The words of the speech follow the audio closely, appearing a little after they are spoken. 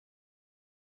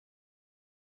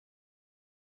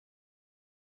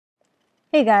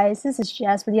Hey guys, this is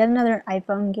Jess with yet another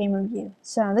iPhone game review.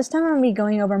 So this time I'm going to be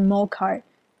going over Mole Kart,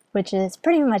 which is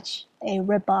pretty much a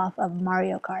ripoff of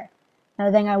Mario Kart.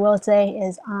 Another thing I will say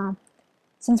is,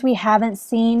 since we haven't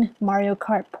seen Mario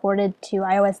Kart ported to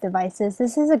iOS devices,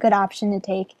 this is a good option to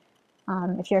take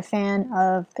if you're a fan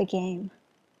of the game.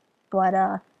 But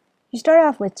you start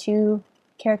off with two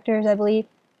characters, I believe.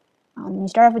 You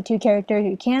start off with two characters.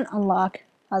 You can't unlock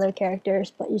other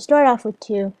characters, but you start off with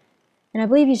two. And I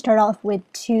believe you start off with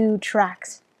two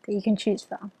tracks that you can choose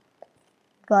from.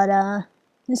 But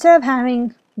instead of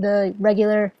having the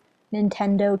regular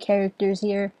Nintendo characters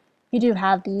here, you do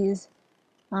have these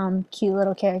cute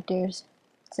little characters.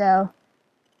 So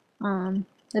the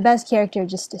best character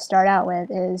just to start out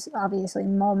with is obviously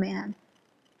Mole Man.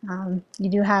 You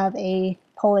do have a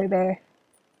polar bear,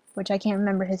 which I can't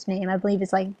remember his name. I believe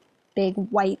it's like Big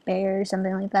White Bear or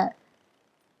something like that.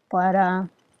 But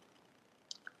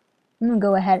I'm going to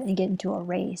go ahead and get into a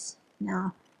race.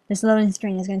 Now, this loading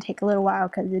screen is going to take a little while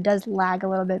because it does lag a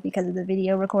little bit because of the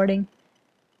video recording.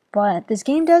 But this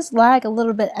game does lag a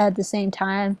little bit at the same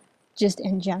time, just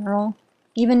in general.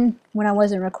 Even when I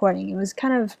wasn't recording, it was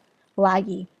kind of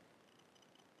laggy.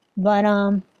 But,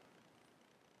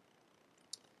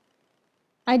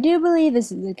 I do believe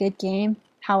this is a good game.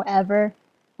 However,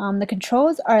 the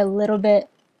controls are a little bit,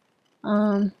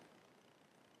 I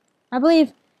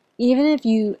believe even if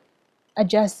you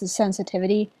adjust the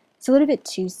sensitivity, it's a little bit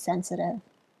too sensitive.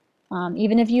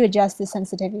 Even if you adjust the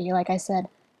sensitivity, like I said,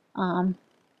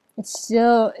 it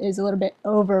still is a little bit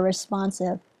over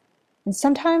responsive. And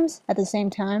sometimes at the same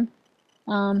time,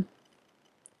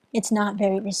 it's not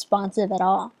very responsive at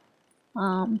all.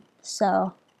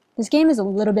 So this game is a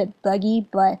little bit buggy,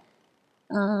 but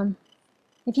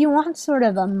if you want sort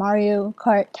of a Mario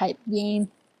Kart type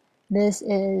game, this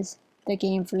is the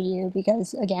game for you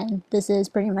because, again, this is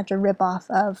pretty much a ripoff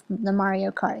of the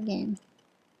Mario Kart game.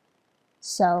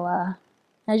 So,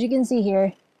 as you can see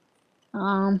here,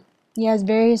 he has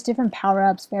various different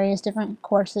power-ups, various different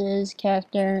courses,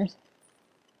 characters.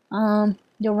 You'll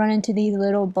run into these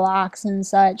little blocks and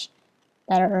such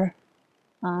that are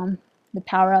the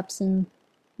power-ups and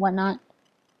whatnot.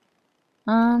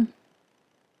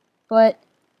 But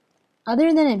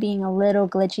other than it being a little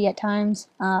glitchy at times,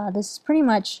 this is pretty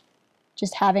much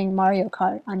just having Mario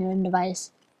Kart on your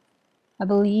device. I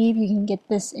believe you can get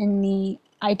this in the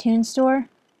iTunes store,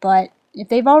 but if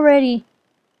they've already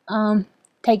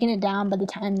taken it down by the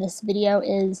time this video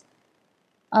is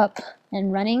up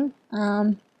and running,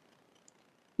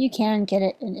 you can get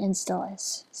it in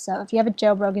Installous. So if you have a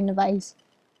jailbroken device,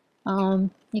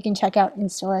 you can check out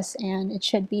Installous and it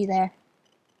should be there.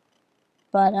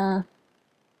 But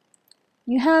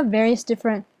you have various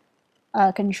different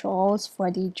controls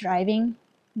for the driving,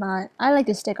 but I like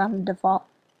to stick on the default.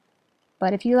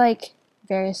 But if you like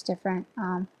various different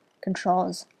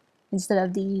controls instead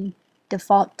of the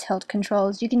default tilt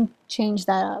controls, you can change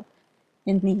that up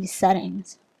in the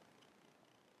settings.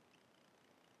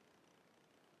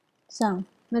 So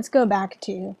let's go back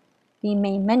to the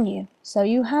main menu. So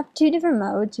you have two different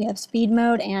modes. You have speed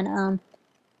mode and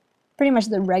pretty much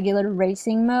the regular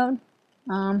racing mode.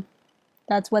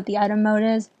 That's what the item mode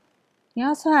is. You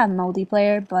also have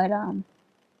multiplayer, but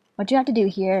what you have to do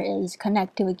here is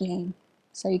connect to a game.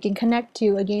 So you can connect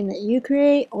to a game that you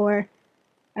create or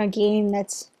a game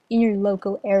that's in your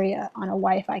local area on a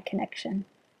Wi-Fi connection.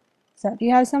 So if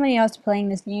you have somebody else playing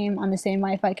this game on the same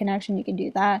Wi-Fi connection, you can do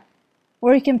that.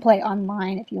 Or you can play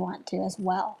online if you want to as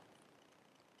well.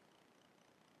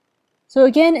 So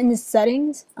again, in the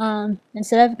settings,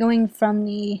 instead of going from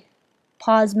the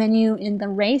pause menu in the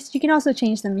race, you can also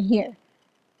change them here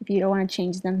if you don't want to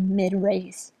change them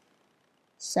mid-race.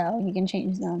 So you can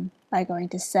change them by going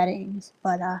to settings.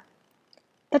 But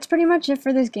that's pretty much it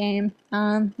for this game.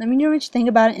 Let me know what you think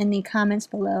about it in the comments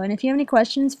below. And if you have any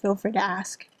questions, feel free to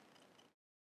ask.